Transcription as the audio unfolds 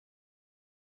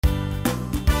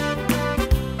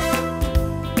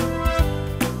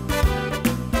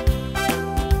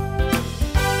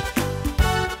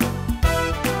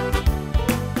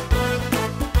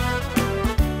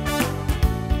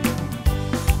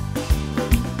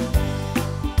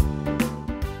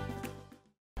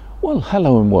Well,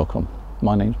 hello and welcome.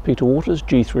 My name's Peter Waters,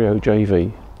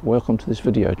 G30JV. Welcome to this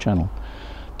video channel.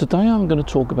 Today I'm going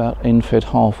to talk about end-fed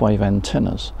half-wave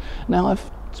antennas. Now, I've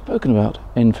spoken about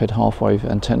end-fed half-wave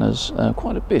antennas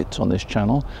quite a bit on this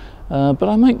channel, but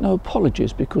I make no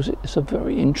apologies because it's a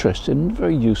very interesting,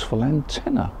 very useful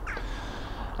antenna.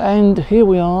 And here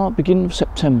we are, beginning of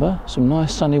September, some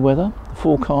nice sunny weather. The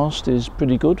forecast is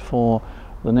pretty good for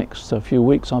the next few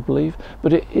weeks, I believe,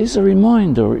 but it is a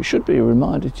reminder, it should be a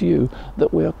reminder to you,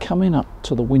 that we are coming up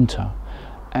to the winter,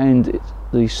 and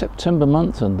the September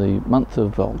month and the month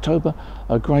of October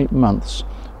are great months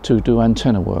to do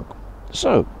antenna work.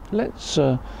 So let's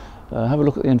have a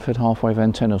look at the end-fed half-wave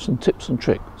antenna, some tips and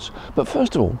tricks. But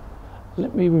first of all,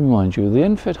 let me remind you, the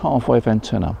end-fed half-wave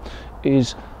antenna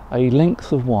is a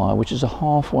length of wire which is a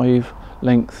half-wave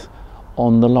length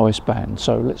on the lowest band.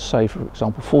 So let's say, for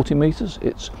example, 40 meters,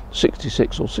 it's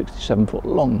 66 or 67 foot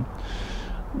long.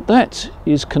 That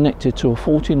is connected to a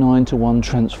 49:1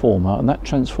 transformer, and that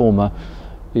transformer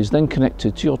is then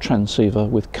connected to your transceiver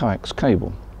with coax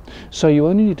cable. So you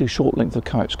only need a short length of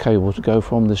coax cable to go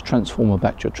from this transformer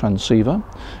back to your transceiver.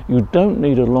 You don't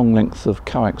need a long length of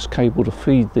coax cable to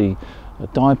feed the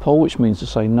dipole, which means to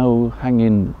say no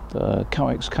hanging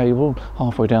coax cable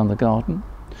halfway down the garden.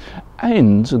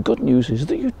 And the good news is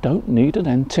that you don't need an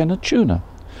antenna tuner.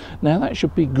 Now that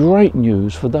should be great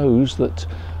news for those that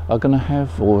are going to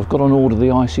have or have got on order the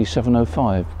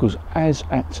IC705, because as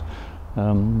at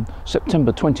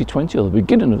September 2020, or the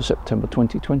beginning of September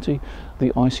 2020, the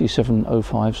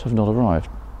IC705s have not arrived.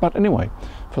 But anyway,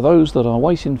 for those that are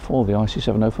waiting for the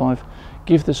IC705,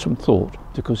 give this some thought,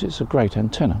 because it's a great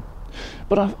antenna.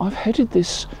 But I've headed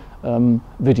this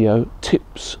video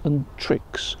tips and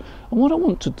tricks, and what I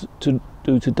want to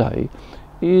do today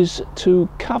is to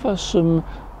cover some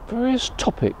various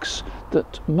topics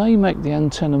that may make the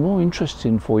antenna more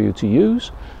interesting for you to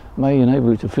use, may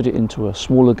enable you to fit it into a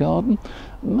smaller garden,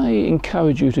 may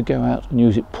encourage you to go out and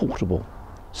use it portable.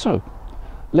 So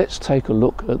let's take a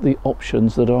look at the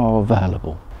options that are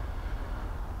available.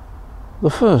 The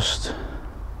first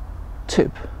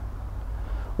tip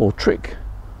or trick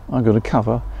I'm going to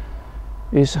cover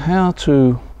is how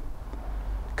to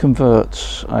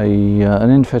convert an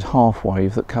end-fed half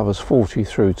wave that covers 40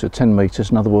 through to 10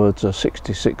 meters, in other words a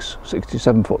 66,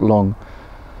 67 foot long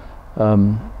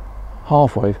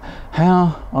half wave,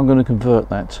 how I'm going to convert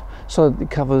that so that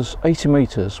it covers 80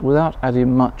 meters without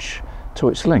adding much to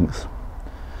its length.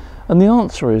 And the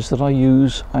answer is that I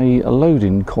use a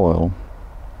loading coil,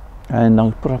 and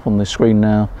I'll put up on the screen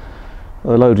now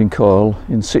a loading coil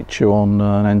in situ on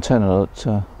an antenna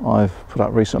that I've put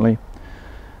up recently.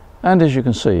 And as you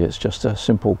can see, it's just a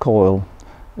simple coil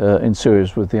in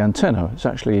series with the antenna. It's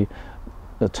actually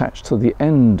attached to the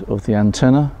end of the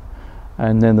antenna,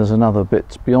 and then there's another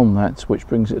bit beyond that which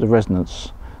brings it to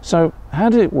resonance. So how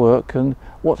did it work, and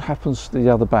what happens to the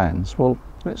other bands? Well,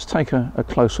 let's take a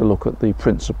closer look at the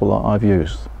principle that I've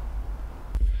used.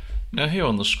 Now here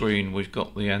on the screen we've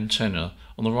got the antenna.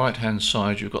 On the right hand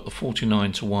side you've got the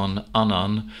 49:1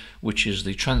 UNUN, which is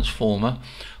the transformer.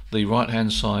 The right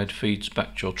hand side feeds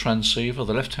back to your transceiver,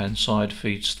 the left hand side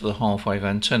feeds to the half wave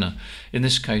antenna. In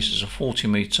this case it's a 40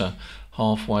 meter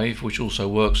half wave, which also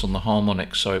works on the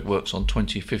harmonics, so it works on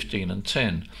 20, 15 and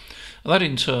 10. That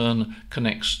in turn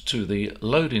connects to the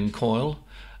loading coil,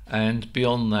 and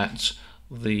beyond that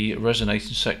the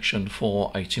resonating section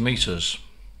for 80 meters.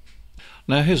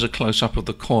 Now here's a close-up of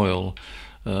the coil.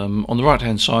 On the right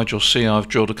hand side you'll see I've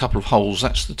drilled a couple of holes,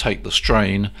 that's to take the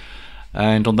strain,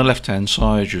 and on the left hand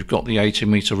side you've got the 80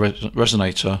 meter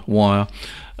resonator wire.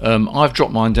 I've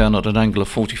dropped mine down at an angle of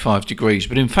 45 degrees,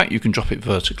 but in fact you can drop it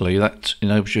vertically. That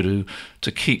enables you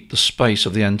to keep the space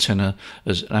of the antenna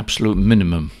as an absolute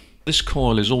minimum. This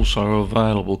coil is also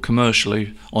available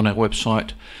commercially on our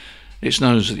website. It's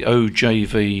known as the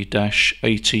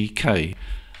OJV-ATK,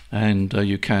 and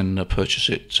you can purchase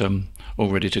it all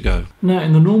ready to go. Now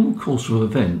in the normal course of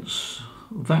events,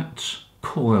 that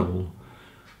coil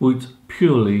would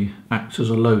purely act as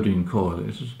a loading coil.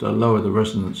 It is to lower the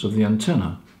resonance of the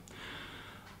antenna.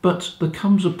 But there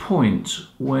comes a point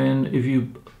when if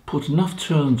you put enough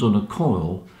turns on a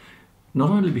coil, not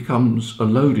only becomes a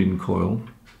loading coil,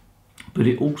 but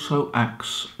it also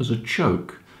acts as a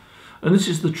choke. And this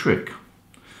is the trick.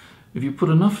 If you put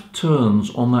enough turns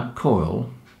on that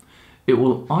coil, it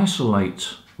will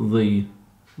isolate the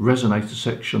resonator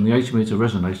section, the 80 meter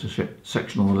resonator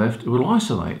section on the left. It will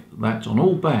isolate that on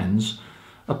all bands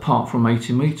apart from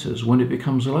 80 meters when it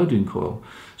becomes a loading coil.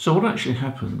 So what actually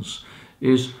happens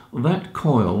is that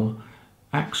coil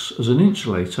acts as an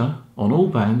insulator on all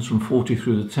bands from 40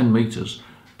 through to 10 meters,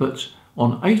 but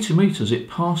on 80 meters it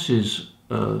passes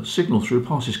signal through,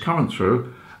 passes current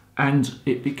through, and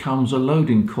it becomes a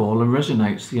loading coil and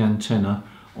resonates the antenna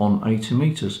on 80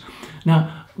 meters.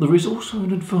 Now, there is also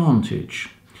an advantage,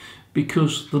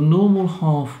 because the normal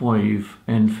half-wave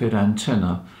end-fed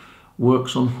antenna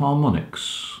works on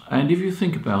harmonics, and if you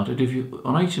think about it, if you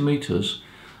on 80 meters,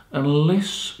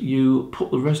 unless you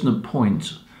put the resonant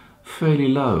point fairly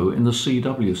low in the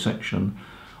CW section,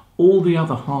 all the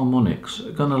other harmonics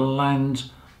are going to land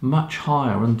much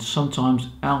higher and sometimes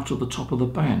out of the top of the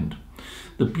band.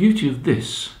 The beauty of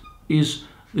this is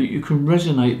that you can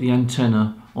resonate the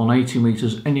antenna on 80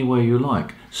 meters anywhere you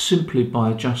like, simply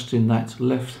by adjusting that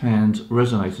left-hand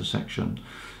resonator section.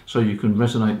 So you can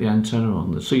resonate the antenna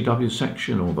on the CW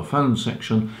section or the phone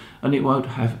section, and it won't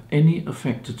have any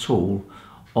effect at all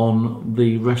on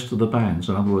the rest of the bands.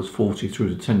 In other words, 40 through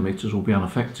to 10 meters will be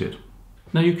unaffected.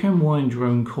 Now, you can wind your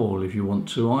own coil if you want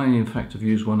to. I in fact have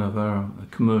used one of our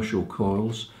commercial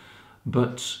coils,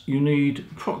 but you need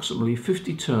approximately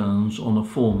 50 turns on a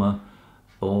former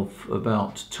of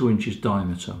about 2 inches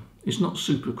diameter. It's not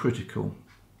super critical.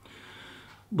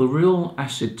 The real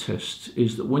acid test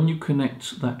is that when you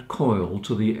connect that coil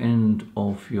to the end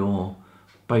of your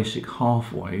basic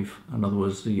half wave, in other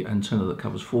words the antenna that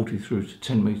covers 40 through to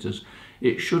 10 meters,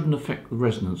 it shouldn't affect the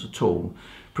resonance at all.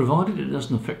 Provided it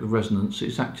doesn't affect the resonance,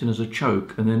 it's acting as a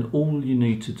choke, and then all you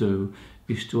need to do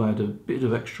is to add a bit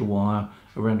of extra wire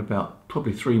around about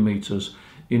probably 3 meters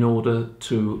in order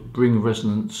to bring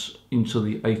resonance into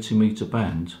the 80 meter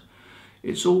band.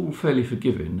 It's all fairly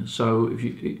forgiving, so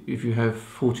if you have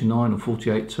 49 or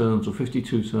 48 turns or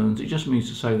 52 turns, it just means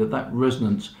to say that that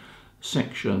resonance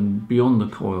section beyond the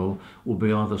coil will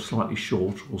be either slightly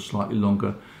short or slightly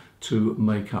longer to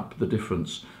make up the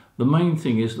difference. The main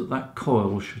thing is that that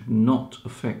coil should not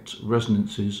affect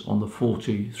resonances on the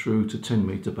 40 through to 10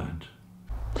 meter band.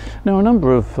 Now, a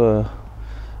number of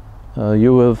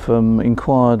you have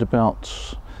inquired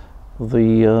about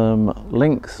the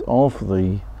length of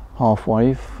the half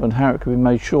wave and how it could be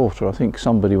made shorter. I think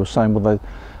somebody was saying, well,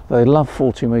 they love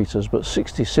 40 meters, but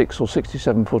 66 or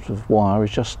 67 foot of wire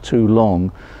is just too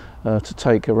long to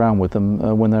take around with them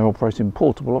when they're operating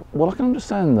portable. Well, I can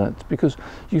understand that, because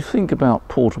you think about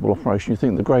portable operation, you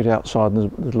think the great outside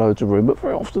and there's loads of room, but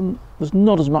very often there's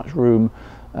not as much room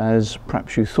as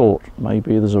perhaps you thought.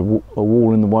 Maybe there's a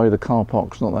wall in the way, the car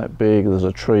park's not that big, there's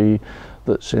a tree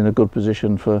that's in a good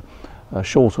position for a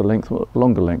shorter length or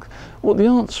longer length. Well, the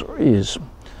answer is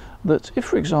that if,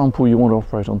 for example, you want to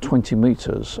operate on 20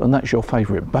 meters and that's your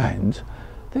favourite band,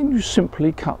 then you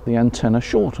simply cut the antenna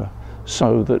shorter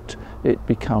so that it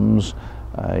becomes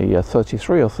a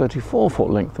 33 or 34 foot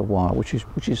length of wire, which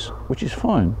is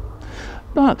fine.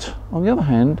 But on the other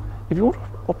hand, if you want to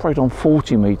operate on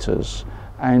 40 meters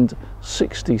and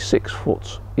 66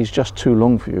 foot is just too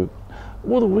long for you,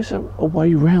 well, there is a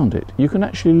way around it. You can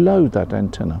actually load that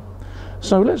antenna.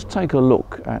 So let's take a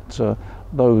look at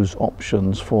those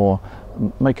options for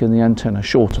making the antenna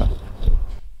shorter.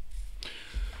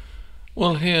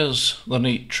 Well, here's the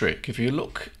neat trick. If you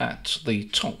look at the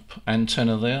top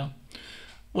antenna there,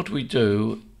 what we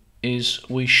do is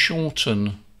we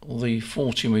shorten the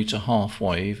 40 meter half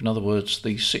wave, in other words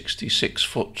the 66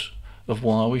 foot of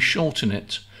wire, we shorten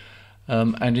it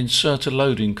and insert a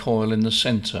loading coil in the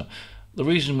center. The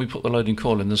reason we put the loading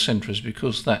coil in the centre is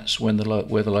because that's when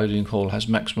where the loading coil has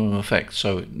maximum effect,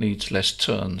 so it needs less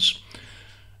turns.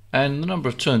 And the number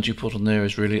of turns you put on there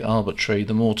is really arbitrary.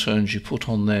 The more turns you put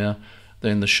on there,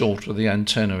 then the shorter the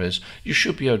antenna is. You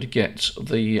should be able to get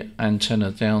the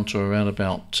antenna down to around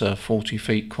about 40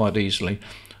 feet quite easily.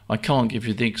 I can't give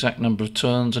you the exact number of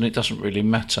turns, and it doesn't really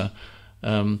matter.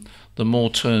 The more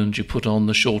turns you put on,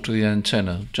 the shorter the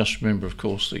antenna. Just remember, of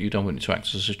course, that you don't want it to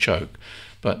act as a choke.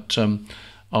 But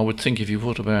I would think if you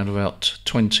put around about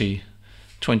 20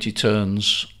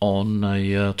 turns on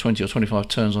a 20 or 25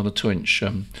 turns on a 2-inch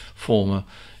former,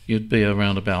 you'd be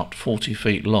around about 40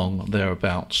 feet long,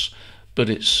 thereabouts. But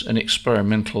it's an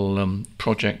experimental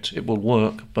project. It will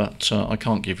work, but I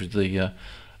can't give you the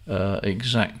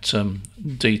exact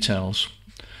details.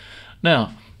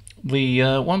 Now,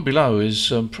 the one below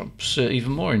is perhaps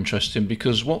even more interesting,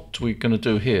 because what we're going to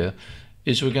do here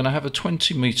is we're going to have a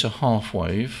 20 meter half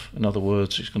wave. In other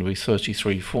words, it's going to be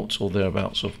 33 foot or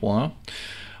thereabouts of wire.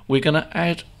 We're going to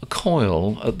add a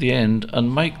coil at the end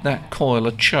and make that coil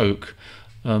a choke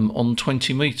on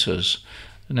 20 meters.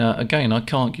 Now, again, I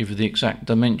can't give you the exact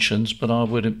dimensions, but I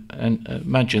would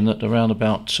imagine that around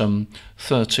about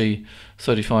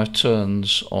 35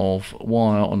 turns of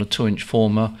wire on a 2-inch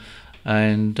former,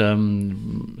 and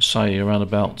say around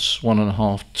about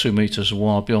 1.5 to 2 meters of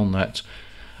wire beyond that,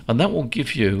 and that will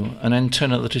give you an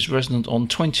antenna that is resonant on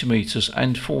 20 meters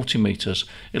and 40 meters.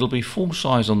 It'll be full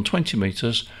size on 20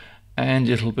 meters and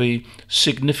it'll be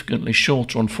significantly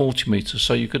shorter on 40 meters,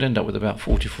 so you could end up with about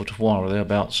 40 foot of wire or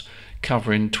thereabouts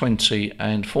covering 20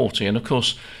 and 40. And of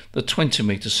course the 20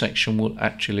 meter section will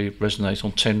actually resonate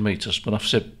on 10 meters, but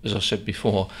as I said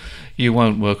before, you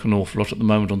won't work an awful lot at the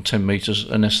moment on 10 meters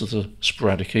unless there's a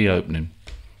sporadic E opening.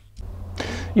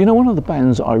 You know, one of the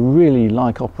bands I really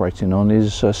like operating on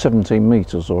is 17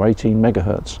 meters or 18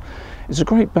 megahertz. It's a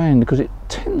great band because it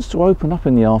tends to open up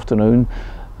in the afternoon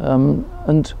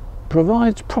and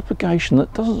provides propagation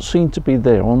that doesn't seem to be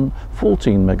there on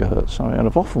 14 megahertz. And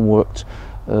I've often worked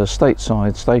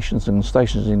stateside stations and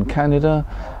stations in Canada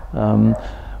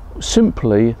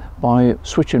simply by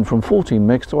switching from 14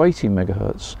 megs to 18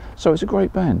 megahertz. So it's a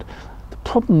great band. The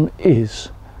problem is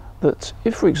that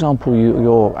if, for example,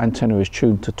 your antenna is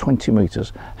tuned to 20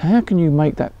 meters, how can you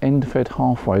make that end-fed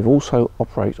half wave also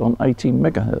operate on 18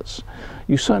 megahertz?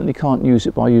 You certainly can't use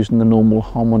it by using the normal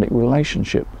harmonic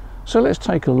relationship. So let's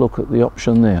take a look at the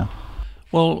option there.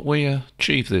 Well, we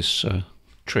achieve this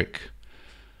trick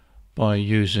by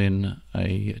using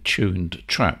a tuned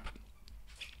trap.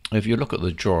 If you look at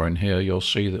the drawing here, you'll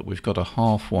see that we've got a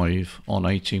half wave on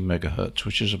 18 megahertz,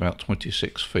 which is about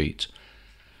 26 feet.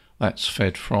 That's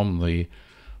fed from the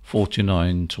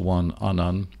 49 to 1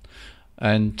 Unan,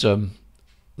 and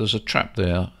there's a trap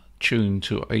there tuned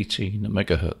to 18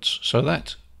 megahertz. So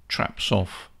that traps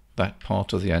off that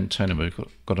part of the antenna. We've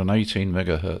got an 18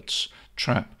 megahertz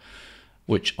trap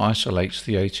which isolates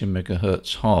the 18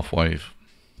 megahertz half wave.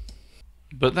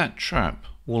 But that trap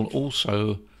will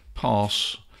also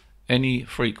pass any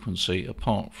frequency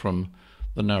apart from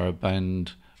the narrow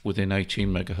band within 18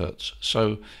 megahertz.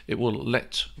 So it will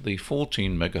let the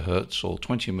 14 megahertz or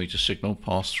 20 meter signal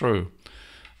pass through.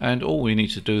 And all we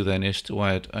need to do then is to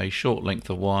add a short length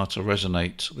of wire to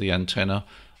resonate the antenna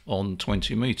on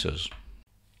 20 meters.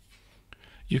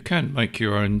 You can make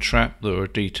your own trap. There are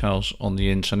details on the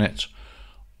internet,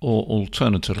 or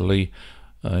alternatively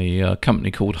a company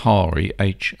called Hari,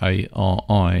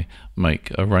 H-A-R-I,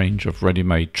 make a range of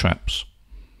ready-made traps.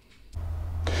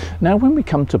 Now when we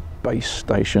come to base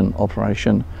station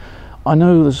operation, I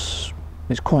know it's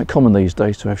quite common these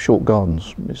days to have short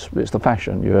gardens. It's the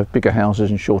fashion. You have bigger houses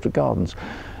and shorter gardens,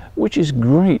 which is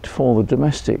great for the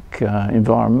domestic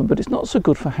environment, but it's not so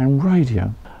good for ham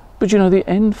radio. But you know, the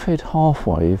end-fed half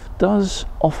wave does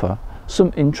offer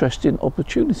some interesting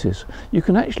opportunities. You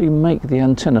can actually make the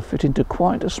antenna fit into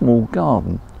quite a small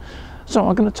garden. So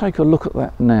I'm going to take a look at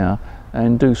that now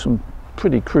and do some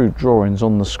pretty crude drawings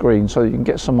on the screen so you can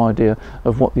get some idea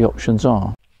of what the options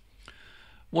are.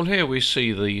 Well, here we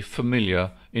see the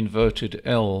familiar inverted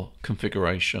L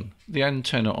configuration. The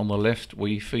antenna on the left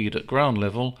we feed at ground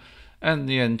level, and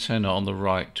the antenna on the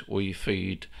right we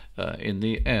feed in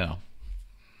the air.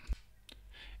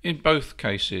 In both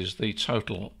cases the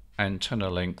total antenna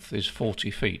length is 40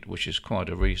 feet, which is quite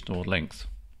a reasonable length.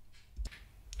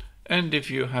 And if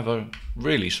you have a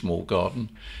really small garden,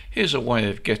 here's a way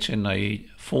of getting a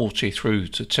 40 through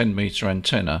to 10 meter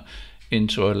antenna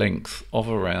into a length of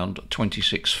around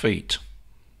 26 feet.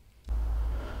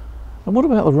 And what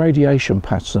about the radiation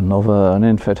pattern of an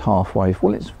end-fed half wave?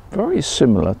 Well, it's very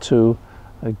similar to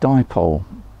a dipole.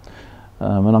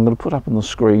 And I'm going to put up on the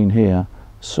screen here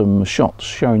some shots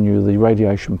showing you the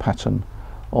radiation pattern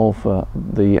of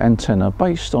the antenna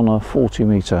based on a 40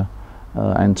 meter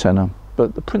antenna.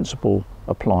 But the principle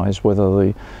applies whether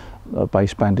the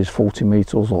baseband is 40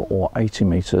 meters or 80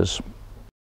 meters.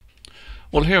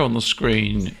 Well, here on the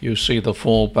screen you see the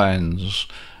 4 bands,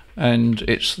 and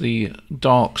it's the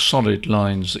dark solid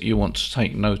lines that you want to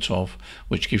take note of,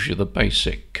 which gives you the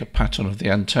basic pattern of the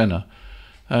antenna.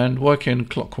 And working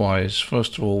clockwise,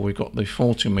 first of all we've got the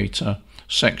 40 meter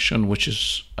section, which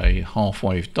is a half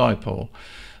wave dipole.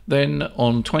 Then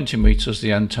on 20 meters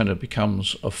the antenna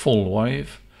becomes a full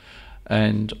wave,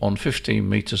 and on 15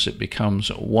 meters it becomes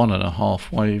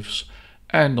 1.5 waves,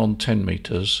 and on 10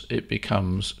 meters it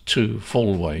becomes 2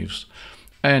 full waves.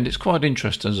 And it's quite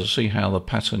interesting to see how the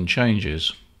pattern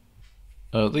changes.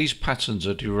 These patterns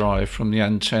are derived from the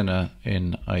antenna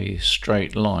in a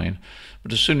straight line,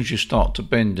 but as soon as you start to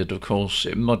bend it, of course,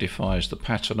 it modifies the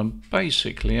pattern, and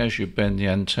basically as you bend the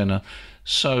antenna,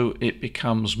 so it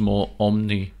becomes more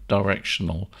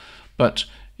omnidirectional. But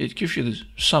it gives you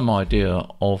some idea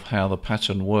of how the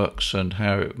pattern works and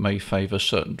how it may favour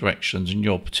certain directions in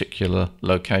your particular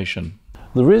location.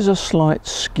 There is a slight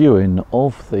skewing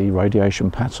of the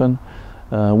radiation pattern,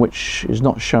 which is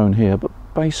not shown here, but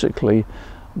basically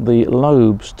the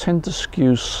lobes tend to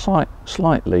skew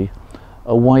slightly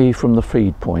away from the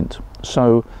feed point.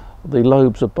 So the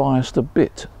lobes are biased a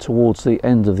bit towards the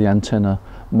end of the antenna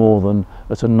more than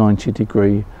at a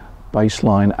 90-degree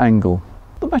baseline angle.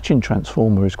 The matching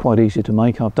transformer is quite easy to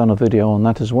make. I've done a video on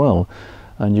that as well,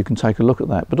 and you can take a look at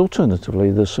that. But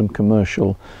alternatively, there's some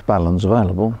commercial baluns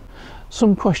available.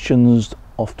 Some questions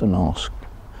often asked: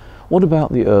 what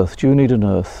about the earth? Do you need an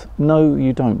earth? No,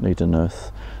 you don't need an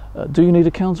earth. Do you need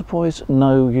a counterpoise?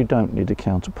 No, you don't need a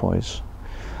counterpoise.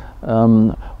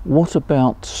 What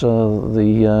about a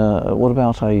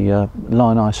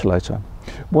line isolator?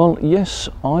 Well, yes,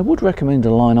 I would recommend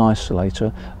a line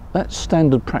isolator. That's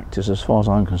standard practice as far as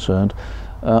I'm concerned.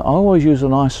 I always use a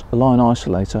line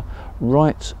isolator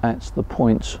right at the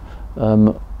point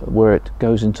where it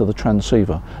goes into the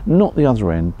transceiver, not the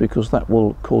other end, because that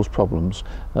will cause problems,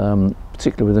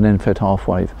 particularly with an end-fed half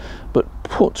wave. But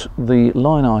put the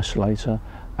line isolator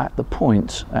at the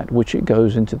point at which it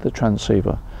goes into the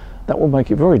transceiver. That will make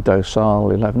it very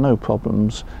docile, you'll have no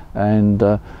problems, and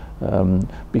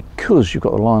because you've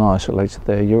got the line isolator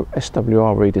there, your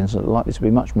SWR readings are likely to be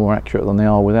much more accurate than they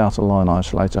are without a line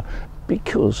isolator,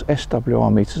 because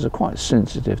SWR meters are quite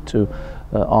sensitive to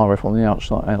RF on the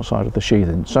outside of the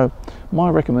sheathing. So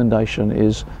my recommendation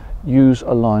is use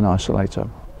a line isolator.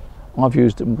 I've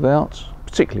used them without,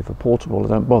 particularly for portable, I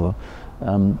don't bother,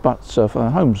 but for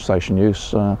home station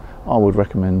use I would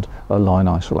recommend a line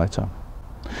isolator.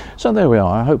 So there we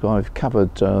are. I hope I've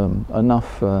covered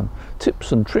enough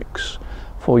tips and tricks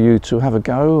for you to have a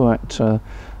go at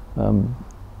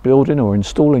building or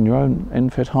installing your own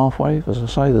end-fed half wave. As I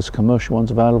say, there's commercial ones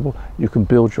available. You can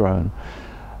build your own.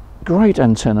 Great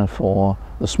antenna for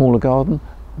the smaller garden,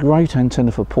 great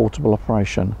antenna for portable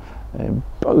operation. In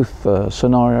both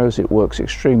scenarios it works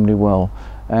extremely well,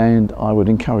 and I would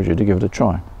encourage you to give it a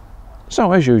try.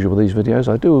 So as usual with these videos,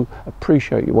 I do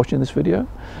appreciate you watching this video.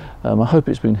 I hope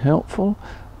it's been helpful.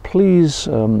 Please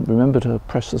remember to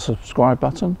press the subscribe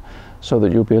button so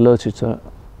that you'll be alerted to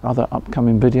other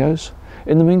upcoming videos.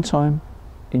 In the meantime,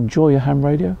 enjoy your ham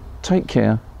radio, take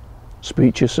care,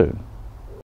 speak to you soon.